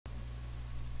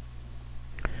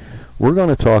We're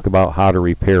going to talk about how to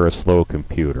repair a slow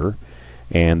computer,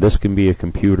 and this can be a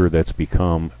computer that's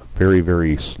become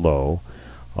very slow,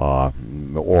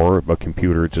 or a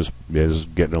computer just is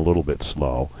getting a little bit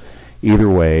slow. Either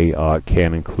way, it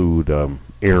can include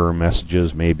error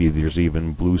messages, maybe there's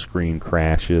even blue screen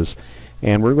crashes,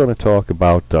 and we're going to talk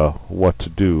about what to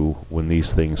do when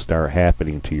these things start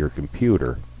happening to your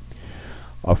computer.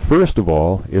 First of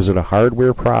all, is it a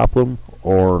hardware problem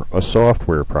or a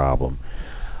software problem?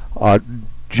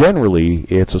 Generally,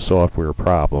 it's a software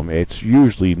problem. It's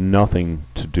usually nothing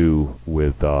to do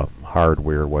with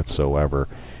hardware whatsoever,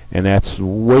 and that's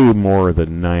way more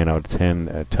than 9 out of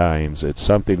 10 times. It's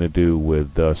something to do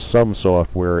with some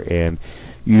software, and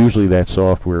usually that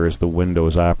software is the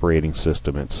Windows operating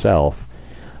system itself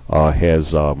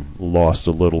has lost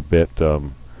a little bit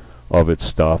of its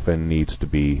stuff and needs to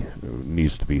be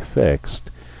fixed.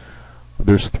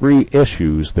 There's three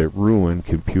issues that ruin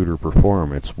computer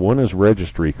performance. One is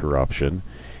registry corruption,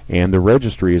 and the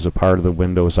registry is a part of the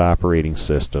Windows operating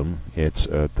system. It's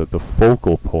the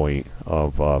focal point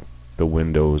of the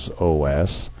Windows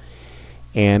OS,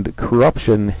 and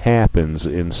corruption happens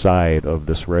inside of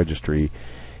this registry.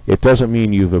 It doesn't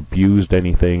mean you've abused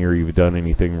anything or you've done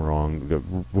anything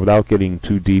wrong. Without getting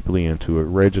too deeply into it,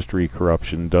 registry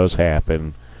corruption does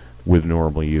happen with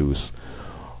normal use.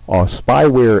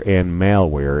 Spyware and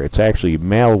malware. It's actually,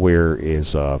 malware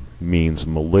is means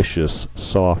malicious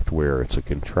software. It's a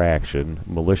contraction.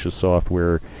 Malicious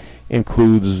software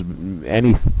includes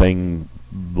anything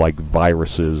like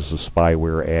viruses,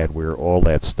 spyware, adware, all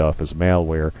that stuff is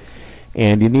malware.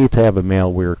 And you need to have a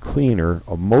malware cleaner.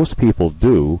 Most people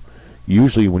do.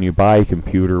 Usually when you buy a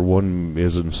computer, one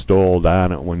is installed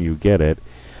on it when you get it.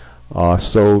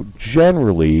 So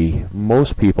generally,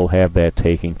 most people have that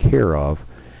taken care of.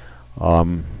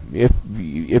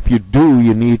 If you do,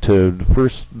 you need to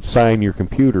first sign your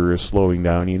computer is slowing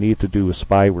down. You need to do a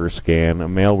spyware scan, a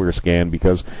malware scan,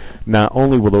 because not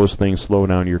only will those things slow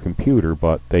down your computer,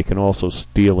 but they can also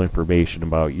steal information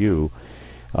about you,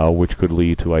 which could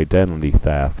lead to identity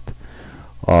theft.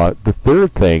 The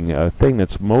third thing, a thing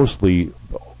that's mostly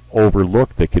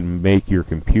overlooked that can make your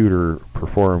computer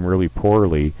perform really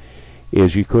poorly,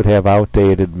 is you could have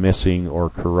outdated, missing, or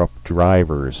corrupt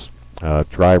drivers.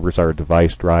 Drivers are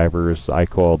device drivers. I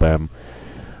call them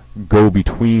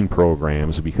go-between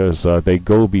programs because they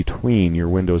go between your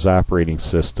Windows operating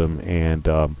system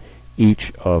and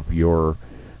each of your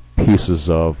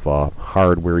pieces of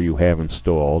hardware you have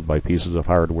installed. By pieces of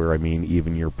hardware, I mean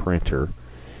even your printer.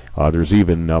 There's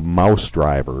even mouse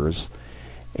drivers,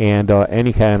 and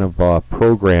any kind of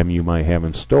program you might have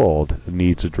installed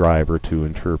needs a driver to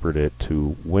interpret it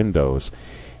to Windows.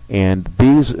 And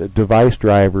these device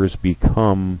drivers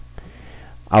become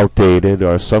outdated,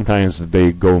 or sometimes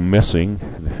they go missing,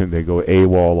 they go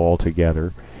AWOL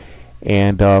altogether.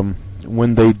 And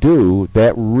when they do,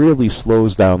 that really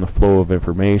slows down the flow of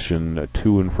information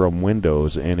to and from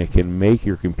Windows, and it can make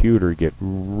your computer get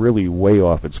really way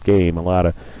off its game. A lot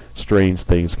of strange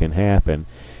things can happen.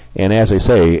 And as I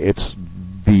say, it's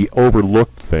the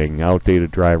overlooked thing.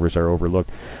 Outdated drivers are overlooked.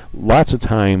 Lots of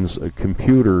times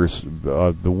computers,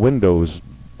 the Windows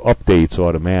updates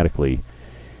automatically,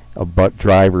 but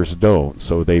drivers don't,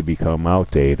 so they become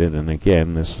outdated. And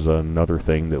again, this is another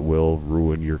thing that will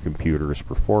ruin your computer's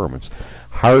performance.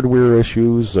 Hardware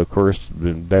issues, of course,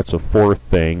 that's a fourth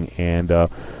thing, and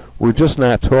we're just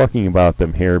not talking about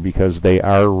them here because they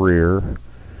are rare.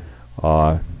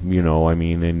 You know, I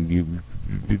mean, and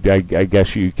I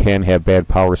guess you can have bad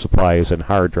power supplies and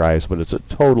hard drives, but it's a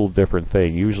total different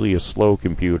thing. Usually a slow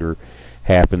computer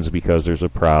happens because there's a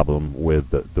problem with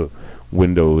the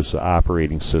Windows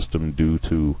operating system due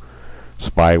to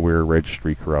spyware,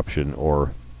 registry corruption,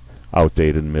 or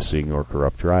outdated, missing, or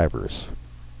corrupt drivers.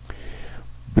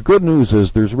 The good news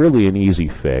is there's really an easy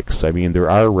fix. I mean, there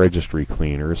are registry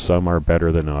cleaners. Some are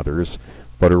better than others.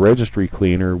 But a registry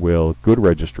cleaner good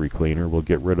registry cleaner will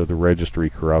get rid of the registry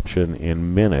corruption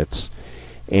in minutes.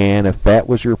 And if that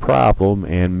was your problem,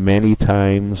 and many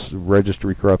times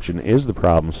registry corruption is the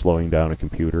problem slowing down a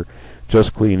computer,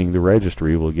 just cleaning the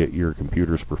registry will get your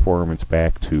computer's performance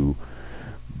back to,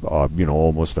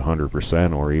 almost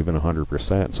 100% or even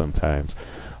 100% sometimes.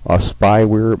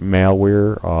 Spyware,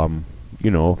 malware,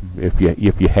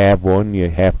 if you have one,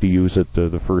 you have to use it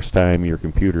the first time your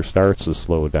computer starts to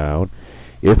slow down.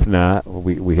 If not,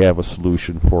 we have a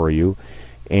solution for you,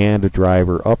 and a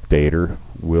driver updater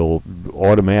will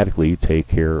automatically take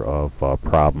care of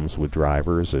problems with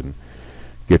drivers and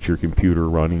get your computer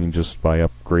running just by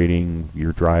upgrading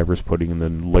your drivers, putting in the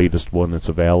latest one that's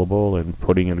available, and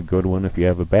putting in a good one if you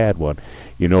have a bad one.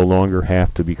 You no longer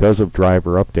have to, because of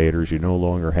driver updaters, you no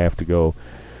longer have to go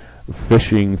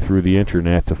fishing through the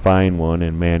internet to find one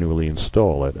and manually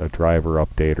install it. A driver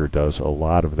updater does a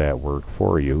lot of that work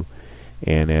for you,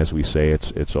 and as we say,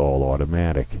 it's all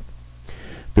automatic.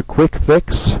 The quick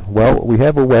fix, well, we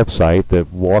have a website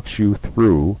that walks you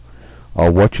through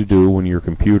what you do when your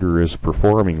computer is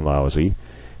performing lousy,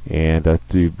 and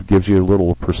it gives you a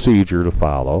little procedure to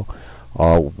follow.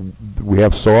 We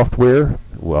have software.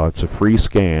 Well, it's a free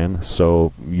scan,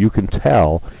 so you can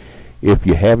tell if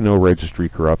you have no registry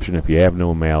corruption, if you have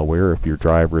no malware, if your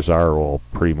drivers are all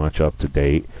pretty much up to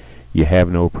date, you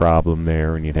have no problem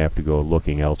there, and you'd have to go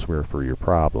looking elsewhere for your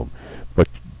problem. But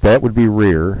that would be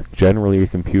rare. Generally, a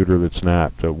computer that's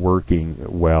not working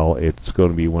well, it's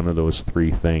going to be one of those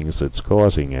three things that's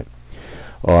causing it.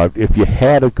 If you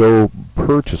had to go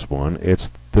purchase one,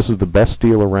 this is the best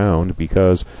deal around,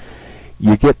 because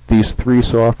you get these three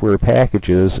software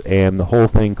packages, and the whole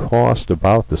thing costs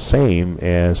about the same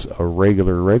as a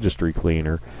regular registry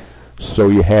cleaner, so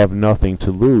you have nothing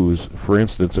to lose. For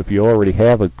instance, if you already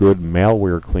have a good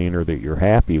malware cleaner that you're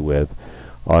happy with,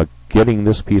 getting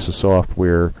this piece of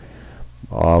software,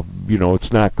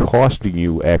 it's not costing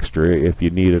you extra if you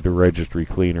needed a registry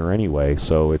cleaner anyway.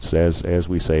 So it's, as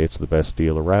we say, it's the best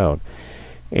deal around.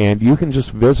 And you can just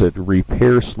visit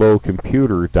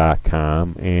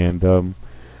repairslowcomputer.com and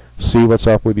see what's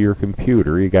up with your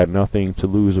computer. You got nothing to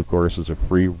lose, of course. It's a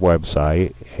free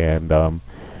website, and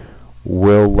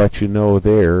we'll let you know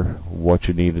there what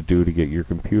you need to do to get your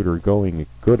computer going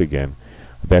good again.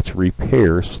 That's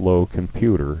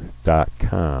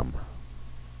repairslowcomputer.com.